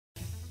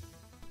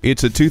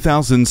It's a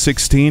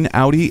 2016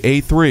 Audi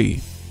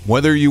A3.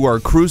 Whether you are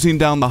cruising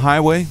down the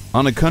highway,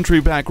 on a country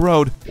back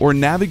road, or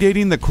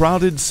navigating the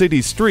crowded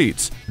city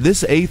streets,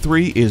 this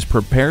A3 is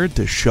prepared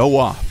to show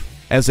off.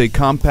 As a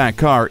compact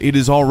car, it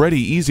is already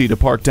easy to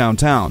park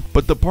downtown,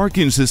 but the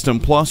Parking System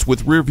Plus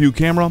with rear-view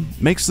camera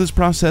makes this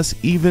process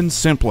even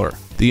simpler.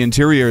 The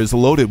interior is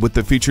loaded with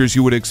the features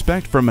you would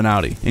expect from an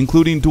Audi,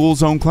 including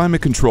dual-zone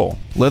climate control,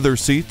 leather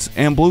seats,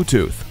 and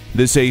Bluetooth.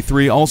 This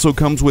A3 also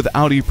comes with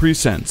Audi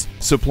Presense,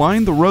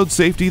 supplying the road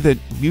safety that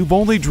you've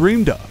only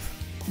dreamed of.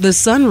 The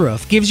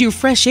sunroof gives you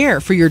fresh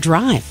air for your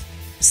drive.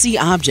 See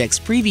objects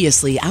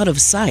previously out of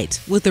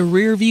sight with a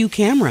rear-view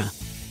camera.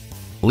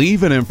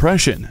 Leave an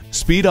impression.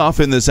 Speed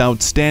off in this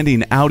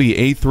outstanding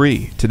Audi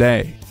A3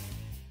 today.